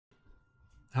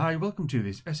Hi, welcome to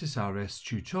this SSRS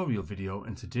tutorial video,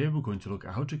 and today we're going to look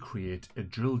at how to create a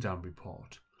drill down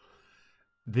report.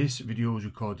 This video was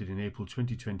recorded in April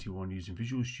 2021 using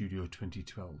Visual Studio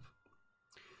 2012.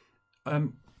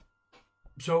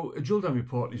 So a drill down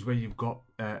report is where you've got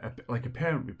like a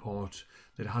parent report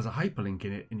that has a hyperlink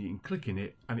in it, and you can click in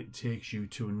it and it takes you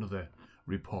to another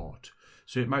report.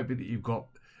 So it might be that you've got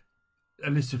a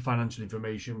list of financial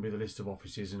information with a list of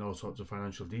offices and all sorts of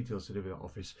financial details to do with that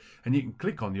office, and you can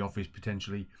click on the office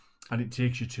potentially and it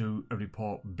takes you to a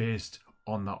report based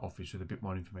on that office with a bit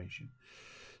more information.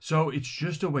 So it's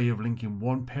just a way of linking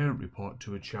one parent report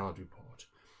to a child report,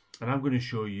 and I'm going to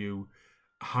show you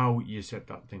how you set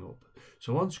that thing up.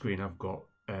 So on screen I've got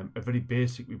a very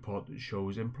basic report that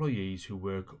shows employees who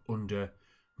work under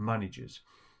managers.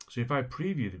 So if I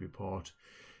preview the report,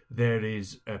 there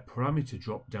is a parameter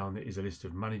drop down that is a list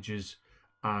of managers,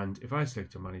 and if I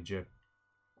select a manager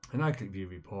and I click view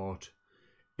report,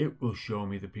 it will show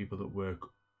me the people that work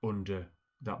under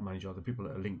that manager, or the people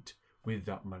that are linked with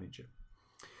that manager.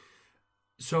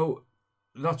 So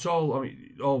that's all. I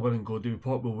mean, all well and good. The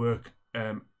report will work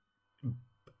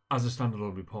as a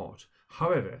standalone report.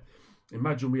 However,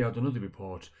 imagine we had another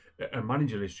report, a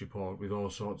manager list report with all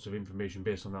sorts of information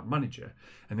based on that manager,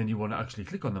 and then you want to actually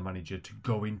click on the manager to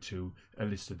go into a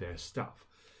list of their staff.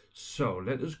 So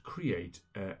let us create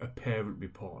a parent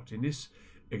report. In this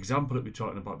example that we're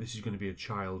talking about, this is going to be a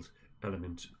child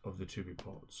element of the two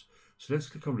reports. So let's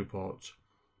click on reports.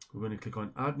 We're going to click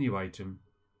on add new item.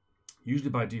 Usually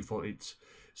by default it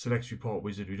selects report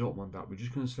wizard. We don't want that. We're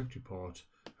just going to select report,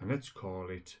 and let's call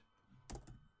it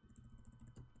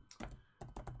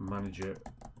manager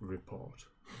report.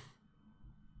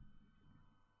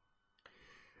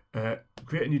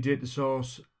 Create a new data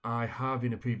source. I have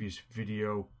in a previous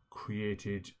video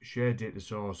created shared data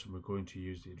source, and we're going to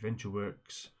use the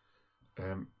AdventureWorks.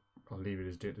 I'll leave it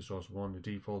as data source 1, the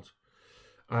default,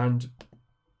 and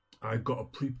I've got a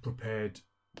pre-prepared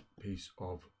piece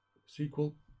of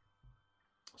SQL.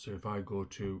 So if I go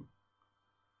to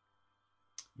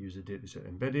use a dataset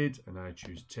embedded and I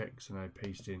choose text and I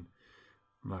paste in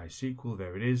my SQL,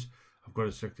 there it is. I've got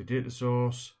to select the data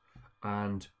source,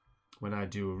 and when I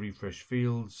do a refresh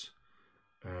fields,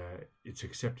 it's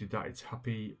accepted that it's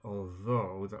happy,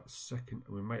 although that second,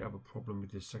 we might have a problem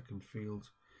with the second field.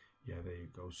 Yeah, there you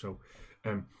go. So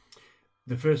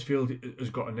the first field has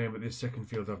got a name, but this second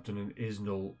field I've done an is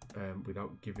null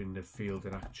without giving the field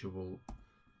an actual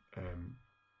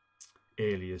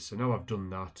alias. So now I've done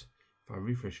that. If I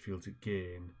refresh fields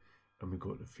again and we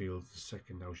go to fields, the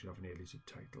second now should have an alias of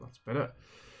title. That's better.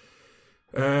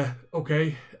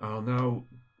 Okay, I'll now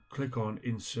click on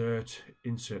insert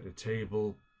a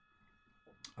table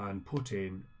and put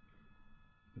in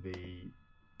the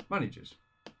managers.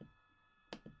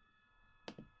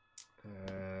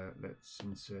 Let's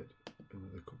insert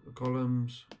another couple of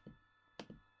columns.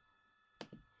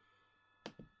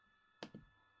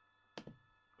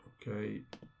 Okay.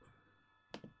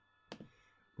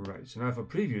 Right, so now if I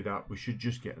preview that, we should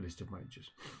just get a list of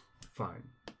managers. Fine.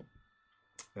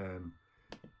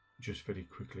 Just very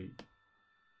quickly,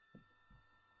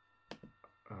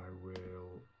 I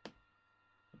will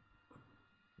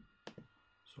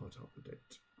sort out the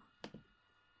date.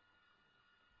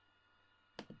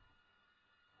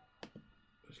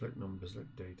 Select number,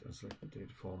 select date, and select the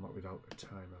date format without a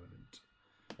time element.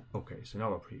 Okay, so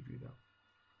now I'll preview that.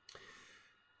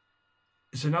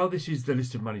 So now this is the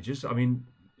list of managers. I mean,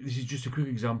 this is just a quick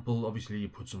example. Obviously, you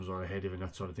put some sort of header and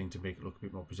that sort of thing to make it look a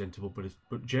bit more presentable,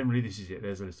 but generally this is it.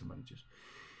 There's a list of managers.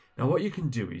 Now what you can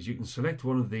do is you can select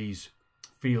one of these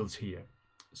fields here.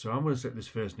 So I'm going to select this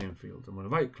first name field. I'm going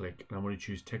to right click and I'm going to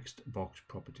choose text box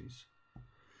properties.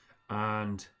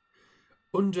 And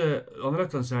on the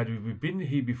left hand side, we've been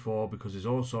here before because there's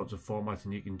all sorts of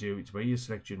formatting you can do. It's where you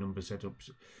select your number setups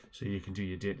so you can do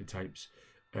your data types.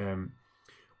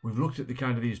 We've looked at the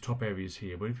kind of these top areas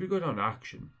here, but if we go down to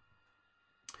action,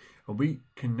 and we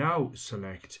can now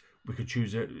select, we could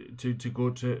choose to go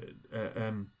to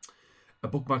a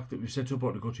bookmark that we've set up,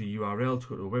 or to go to a URL, to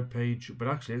go to a web page. But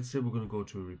actually, let's say we're going to go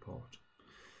to a report.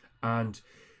 And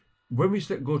when we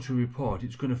select go to a report,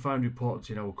 it's going to find reports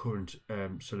in our current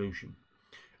solution.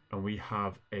 And we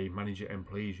have a manager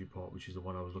employees report, which is the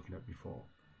one I was looking at before.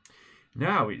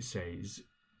 Now it says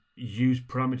use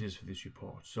parameters for this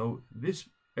report. So this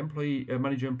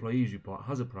manager employees report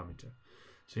has a parameter.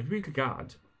 So if we click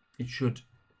add, it should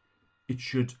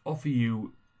offer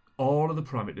you all of the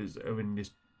parameters that are in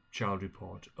this child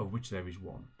report, of which there is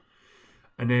one.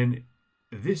 And then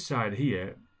this side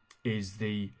here is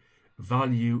the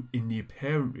value in the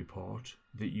parent report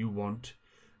that you want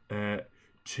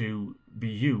to be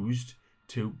used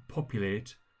to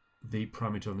populate the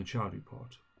parameter on the child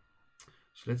report.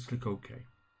 So let's click OK.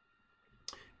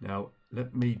 Now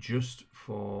let me just,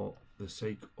 for the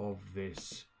sake of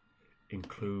this,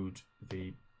 include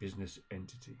the business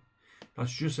entity.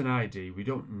 That's just an ID. We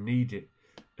don't need it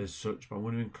as such, but I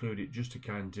want to include it just to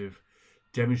kind of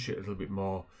demonstrate a little bit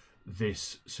more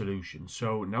this solution.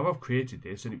 So now I've created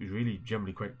this, and it was really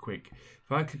generally quite quick.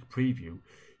 If I click preview,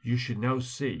 you should now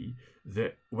see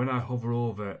that when I hover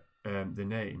over the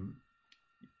name,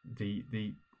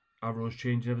 the arrows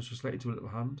change ever so slightly to a little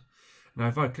hand. Now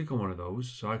if I click on one of those,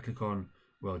 so I click on,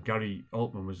 well, Gary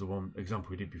Altman was the one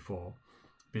example we did before,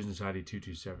 business ID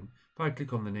 227. If I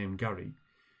click on the name Gary,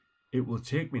 it will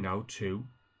take me now to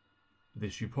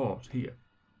this report here.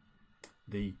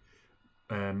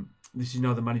 This is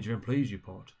now the manager employees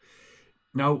report.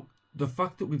 Now, the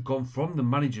fact that we've gone from the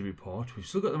manager report, we've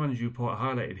still got the manager report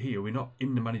highlighted here. We're not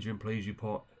in the manager employees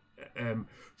report.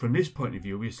 From this point of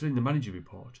view, we're still in the manager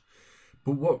report.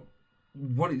 But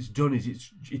what it's done is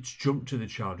it's jumped to the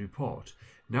child report.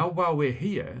 Now, while we're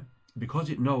here, because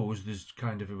it knows there's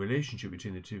kind of a relationship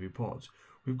between the two reports,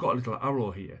 we've got a little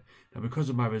arrow here. Now, because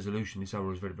of my resolution, this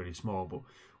arrow is very, very small, but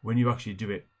when you actually do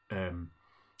it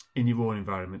in your own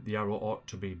environment, the arrow ought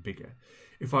to be bigger.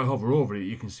 If I hover over it,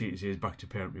 you can see it says back to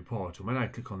parent report, and when I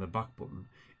click on the back button,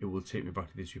 it will take me back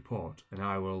to this report, and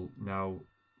I will now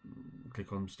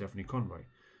click on Stephanie Conway,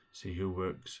 see who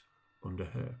works under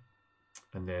her,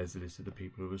 and there's the list of the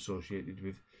people who are associated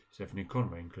with Stephanie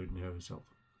Conway, including her herself.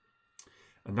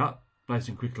 And that, nice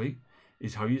and quickly,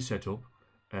 is how you set up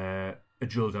a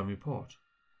drill down report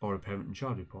or a parent and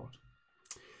child report.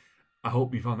 I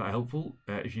hope you found that helpful.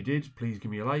 If you did, please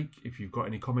give me a like. If you've got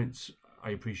any comments,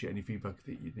 I appreciate any feedback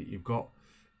that you've got.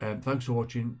 Thanks for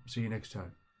watching. See you next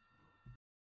time.